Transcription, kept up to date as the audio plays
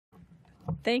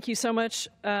Thank you so much,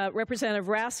 Representative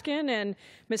Raskin. And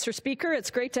Mr. Speaker,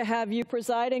 it's great to have you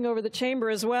presiding over the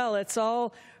chamber as well. It's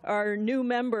all our new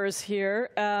members here.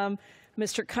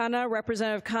 Mr. Khanna,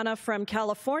 Representative Khanna from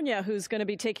California, who's going to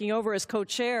be taking over as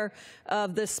co-chair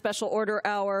of this special order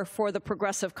hour for the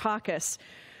Progressive Caucus.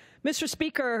 Mr.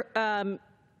 Speaker,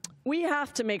 we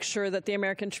have to make sure that the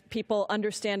American people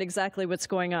understand exactly what's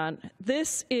going on.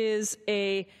 This is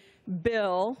a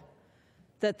bill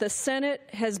that the Senate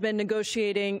has been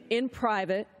negotiating in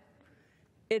private.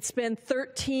 It's been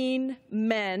 13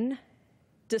 men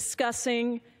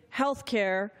discussing health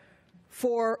care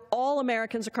for all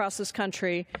Americans across this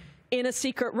country in a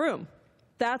secret room.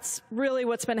 That's really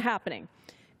what's been happening.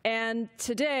 And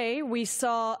today we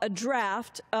saw a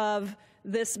draft of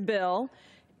this bill,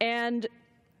 and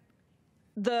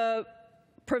the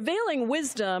prevailing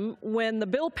wisdom when the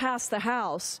bill passed the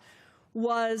House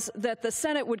was that the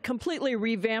Senate would completely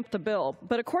revamp the bill.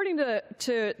 But according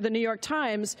to the New York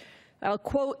Times, I'll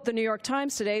quote the New York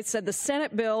Times today, it said the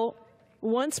Senate bill,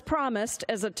 once promised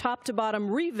as a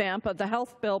top-to-bottom revamp of the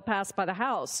health bill passed by the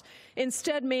House,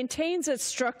 instead maintains its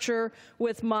structure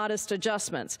with modest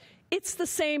adjustments. It's the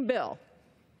same bill.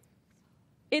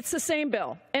 It's the same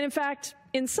bill. And in fact,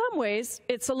 in some ways,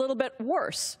 it's a little bit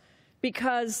worse,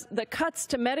 because the cuts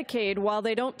to Medicaid, while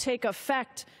they don't take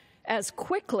effect as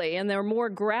quickly and they're more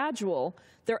gradual,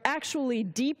 they're actually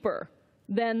deeper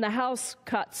than the House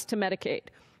cuts to Medicaid.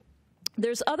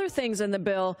 There's other things in the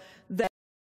bill that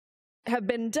have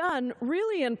been done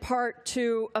really in part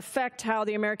to affect how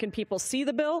the American people see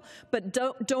the bill, but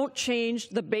don't change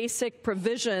the basic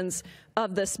provisions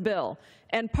of this bill.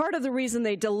 And part of the reason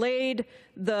they delayed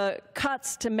the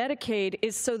cuts to Medicaid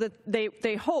is so that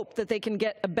they hope that they can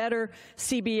get a better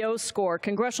CBO score,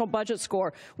 Congressional Budget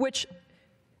Score, which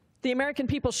the American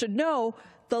people should know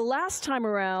the last time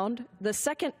around, the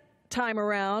second time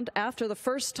around, after the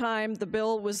first time the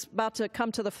bill was about to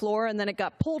come to the floor and then it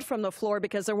got pulled from the floor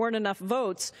because there weren't enough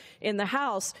votes in the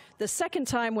House, the second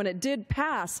time when it did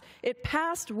pass, it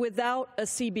passed without a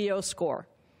CBO score.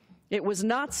 It was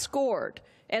not scored.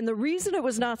 And the reason it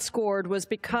was not scored was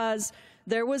because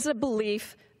there was a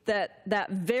belief that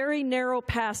that very narrow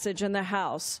passage in the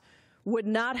House would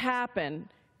not happen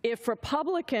if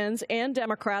Republicans and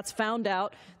Democrats found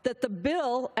out that the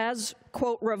bill, as,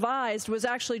 quote, revised, was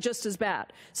actually just as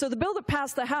bad. So the bill that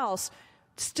passed the House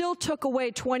still took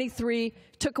away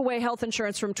health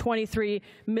insurance from 23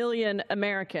 million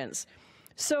Americans.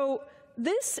 So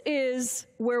this is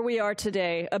where we are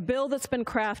today, a bill that's been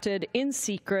crafted in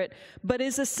secret, but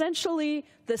is essentially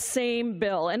the same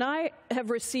bill. And I have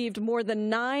received more than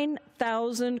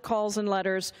 9,000 calls and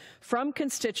letters from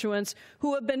constituents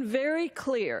who have been very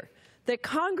clear that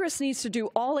Congress needs to do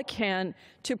all it can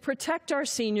to protect our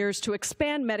seniors, to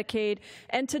expand Medicaid,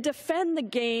 and to defend the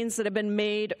gains that have been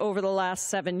made over the last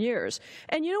 7 years.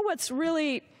 And you know what's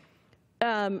really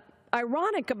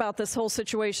ironic about this whole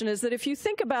situation is that if you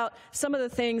think about some of the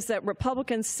things that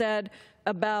Republicans said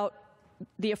about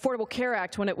the Affordable Care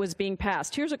Act when it was being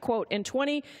passed. Here's a quote. In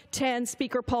 2010,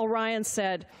 Speaker Paul Ryan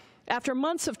said, "After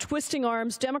months of twisting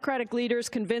arms, Democratic leaders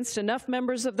convinced enough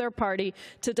members of their party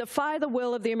to defy the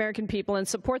will of the American people and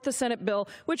support the Senate bill,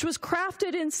 which was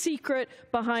crafted in secret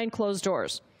behind closed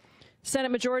doors."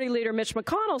 Senate Majority Leader Mitch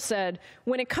McConnell said,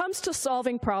 "When it comes to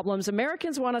solving problems,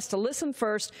 Americans want us to listen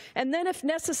first and then, if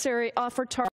necessary, offer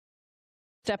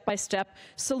step-by-step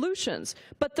solutions.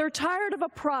 But they're tired of a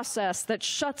process that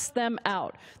shuts them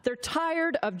out. They're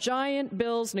tired of giant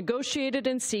bills negotiated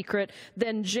in secret,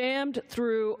 then jammed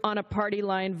through on a party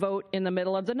line vote in the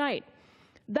middle of the night."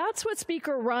 That's what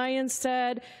Speaker Ryan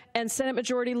said and Senate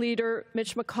Majority Leader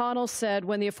Mitch McConnell said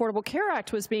when the Affordable Care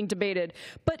Act was being debated.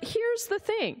 But here's the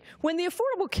thing. When the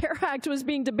Affordable Care Act was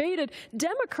being debated,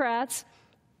 Democrats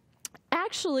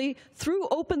actually threw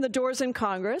open the doors in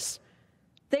Congress.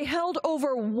 They held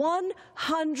over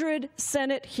 100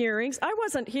 Senate hearings. I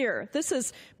wasn't here. This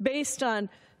is based on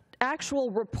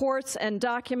actual reports and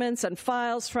documents and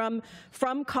files from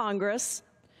Congress.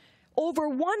 Over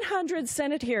 100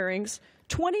 Senate hearings,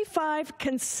 25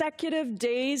 consecutive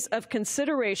days of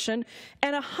consideration,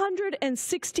 and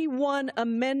 161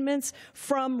 amendments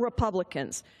from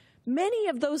Republicans. Many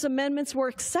of those amendments were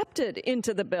accepted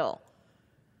into the bill.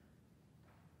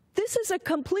 This is a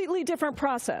completely different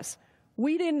process.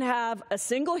 We didn't have a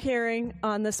single hearing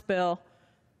on this bill.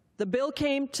 The bill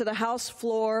came to the House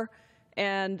floor,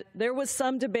 and there was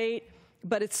some debate,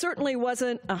 but it certainly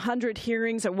wasn't 100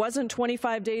 hearings. It wasn't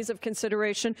 25 days of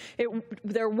consideration.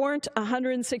 There weren't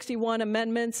 161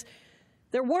 amendments.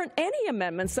 There weren't any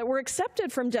amendments that were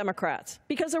accepted from Democrats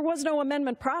because there was no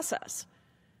amendment process.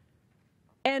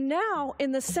 And now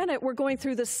in the Senate, we're going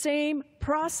through the same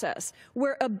process,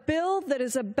 where a bill that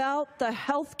is about the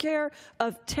health care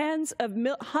of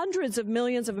hundreds of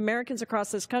millions of Americans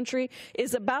across this country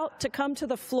is about to come to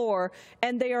the floor,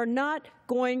 and they are not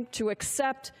going to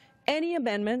accept any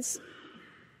amendments,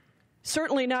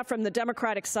 certainly not from the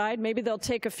Democratic side. Maybe they'll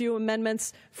take a few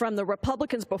amendments from the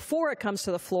Republicans before it comes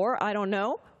to the floor. I don't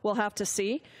know. We'll have to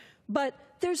see. But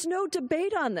there's no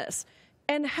debate on this.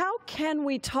 And how can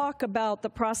we talk about the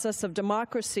process of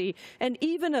democracy and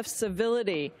even of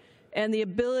civility and the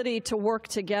ability to work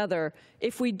together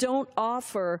if we don't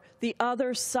offer the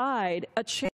other side a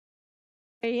chance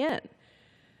to weigh in?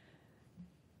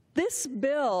 This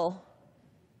bill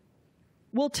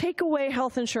will take away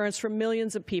health insurance from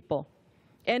millions of people,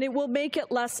 and it will make it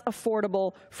less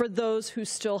affordable for those who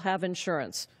still have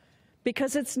insurance,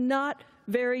 because it's not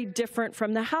very different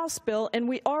from the House bill, and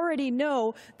we already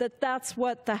know that that's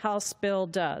what the House bill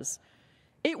does.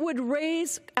 It would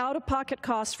raise out-of-pocket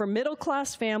costs for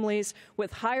middle-class families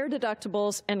with higher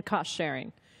deductibles and cost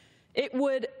sharing. It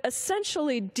would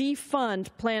essentially defund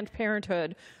Planned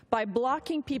Parenthood by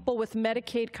blocking people with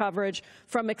Medicaid coverage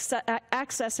from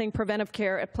accessing preventive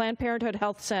care at Planned Parenthood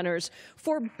health centers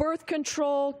for birth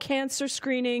control, cancer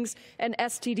screenings, and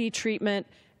STD treatment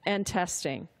and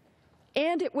testing.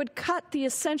 And it would cut the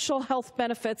essential health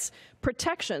benefits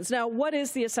protections. Now, what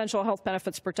is the essential health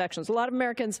benefits protections? A lot of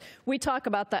Americans, we talk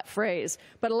about that phrase,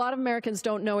 but a lot of Americans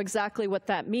don't know exactly what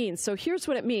that means. So here's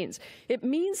what it means. It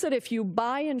means that if you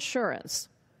buy insurance,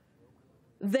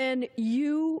 then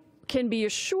you can be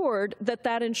assured that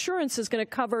that insurance is going to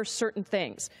cover certain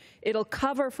things. It'll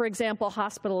cover, for example,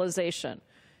 hospitalization.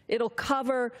 It'll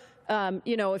cover,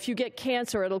 if you get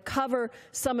cancer, it'll cover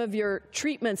some of your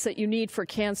treatments that you need for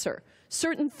cancer.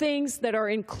 Certain things that are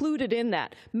included in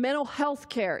that. Mental health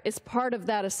care is part of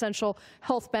that essential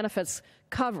health benefits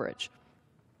coverage.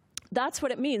 That's what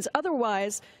it means.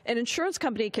 Otherwise, an insurance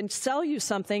company can sell you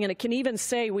something, and it can even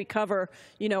say we cover,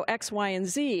 X, Y, and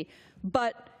Z.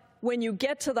 But when you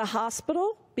get to the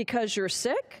hospital because you're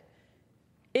sick,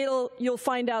 you'll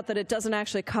find out that it doesn't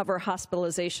actually cover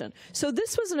hospitalization. So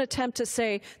this was an attempt to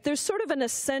say there's sort of an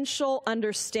essential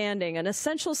understanding, an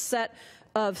essential set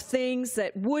of things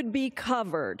that would be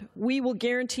covered. We will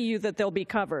guarantee you that they'll be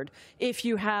covered if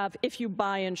you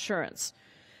buy insurance.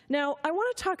 Now, I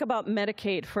want to talk about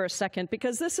Medicaid for a second,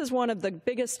 because this is one of the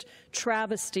biggest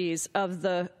travesties of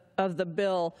the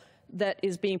bill that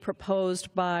is being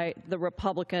proposed by the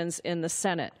Republicans in the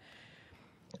Senate.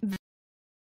 The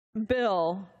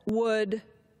bill would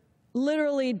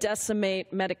literally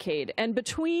decimate Medicaid. And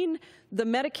between the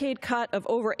Medicaid cut of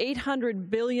over $800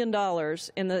 billion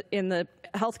in the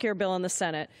health care bill in the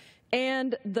Senate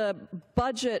and the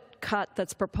budget cut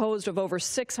that's proposed of over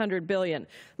 $600 billion,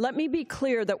 let me be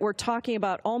clear that we're talking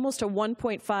about almost a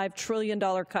 $1.5 trillion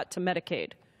cut to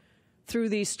Medicaid through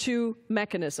these two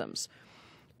mechanisms.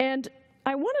 And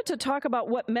I wanted to talk about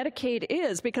what Medicaid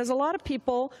is, because a lot of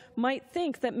people might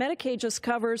think that Medicaid just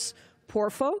covers poor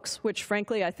folks, which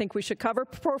frankly I think we should cover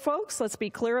poor folks. Let's be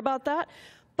clear about that.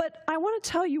 But I want to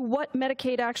tell you what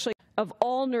Medicaid actually of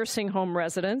all nursing home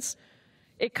residents.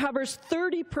 It covers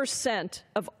 30%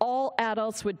 of all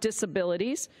adults with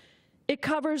disabilities. It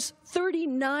covers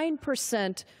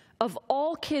 39% of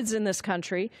all kids in this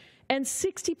country and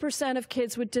 60% of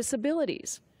kids with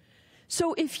disabilities.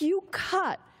 So if you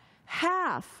cut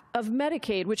half of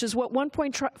Medicaid, which is what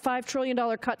 $1.5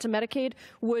 trillion cut to Medicaid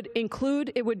would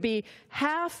include, it would be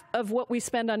half of what we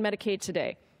spend on Medicaid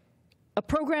today. A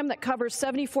program that covers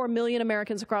 74 million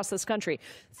Americans across this country.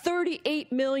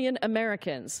 38 million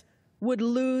Americans would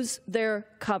lose their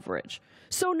coverage.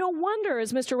 So no wonder,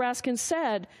 as Mr. Raskin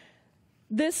said,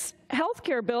 this health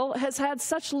care bill has had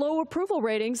such low approval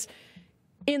ratings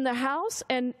in the House,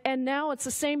 and now it's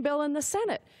the same bill in the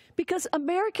Senate. Because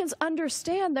Americans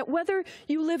understand that whether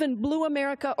you live in blue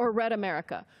America or red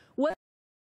America, whether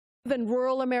you live in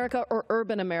rural America or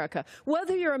urban America,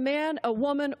 whether you're a man, a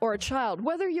woman, or a child,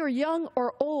 whether you're young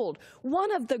or old,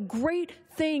 one of the great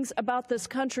things about this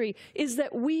country is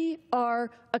that we are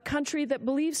a country that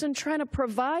believes in trying to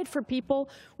provide for people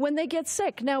when they get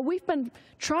sick. Now, we've been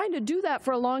trying to do that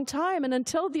for a long time, and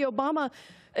until the Obama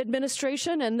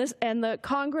administration and the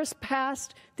Congress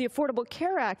passed the Affordable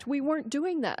Care Act, we weren't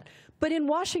doing that. But in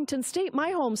Washington State,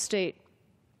 my home state,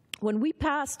 when we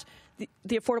passed the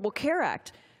Affordable Care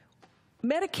Act,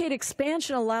 Medicaid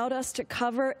expansion allowed us to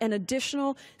cover an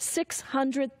additional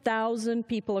 600,000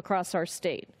 people across our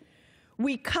state.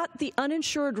 We cut the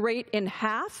uninsured rate in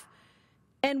half,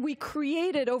 and we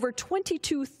created over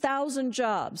 22,000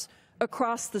 jobs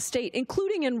across the state,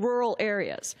 including in rural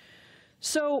areas.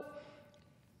 So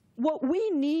what we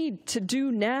need to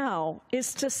do now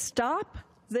is to stop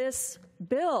this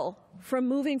bill from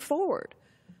moving forward,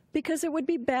 because it would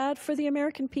be bad for the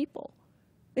American people.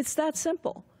 It's that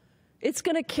simple. It's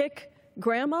going to kick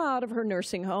grandma out of her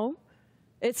nursing home.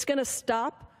 It's going to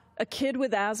stop a kid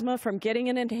with asthma from getting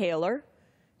an inhaler.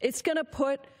 It's going to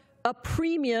put a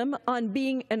premium on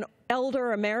being an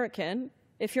elder American.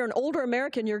 If you're an older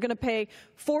American, you're going to pay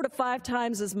 4 to 5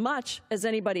 times as much as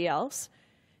anybody else.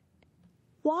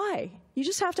 Why? You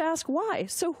just have to ask why.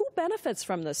 So who benefits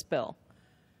from this bill?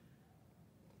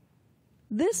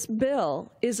 This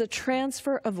bill is a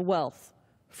transfer of wealth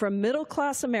from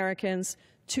middle-class Americans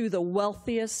to the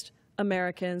wealthiest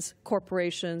Americans,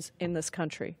 corporations in this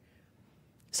country.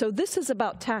 So this is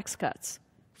about tax cuts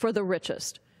for the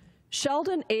richest.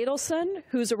 Sheldon Adelson,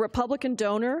 who's a Republican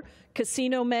donor,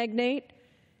 casino magnate,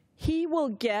 he will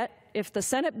get, if the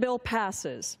Senate bill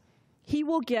passes, he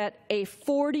will get a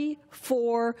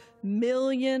 $44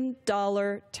 million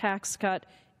tax cut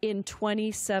in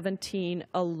 2017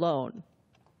 alone.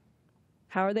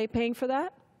 How are they paying for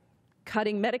that?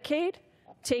 Cutting Medicaid,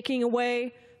 taking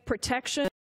away protection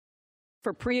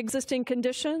for pre-existing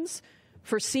conditions,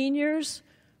 for seniors,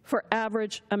 for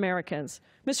average Americans.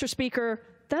 Mr. Speaker,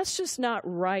 that's just not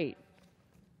right.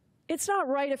 It's not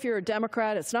right if you're a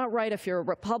Democrat. It's not right if you're a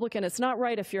Republican. It's not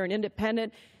right if you're an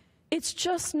independent. It's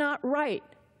just not right.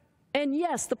 And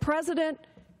yes, the president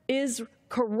is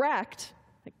correct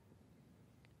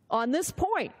on this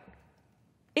point.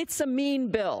 It's a mean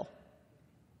bill.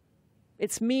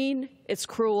 It's mean, it's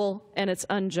cruel, and it's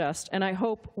unjust. And I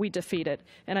hope we defeat it.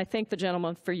 And I thank the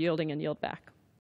gentleman for yielding and yield back.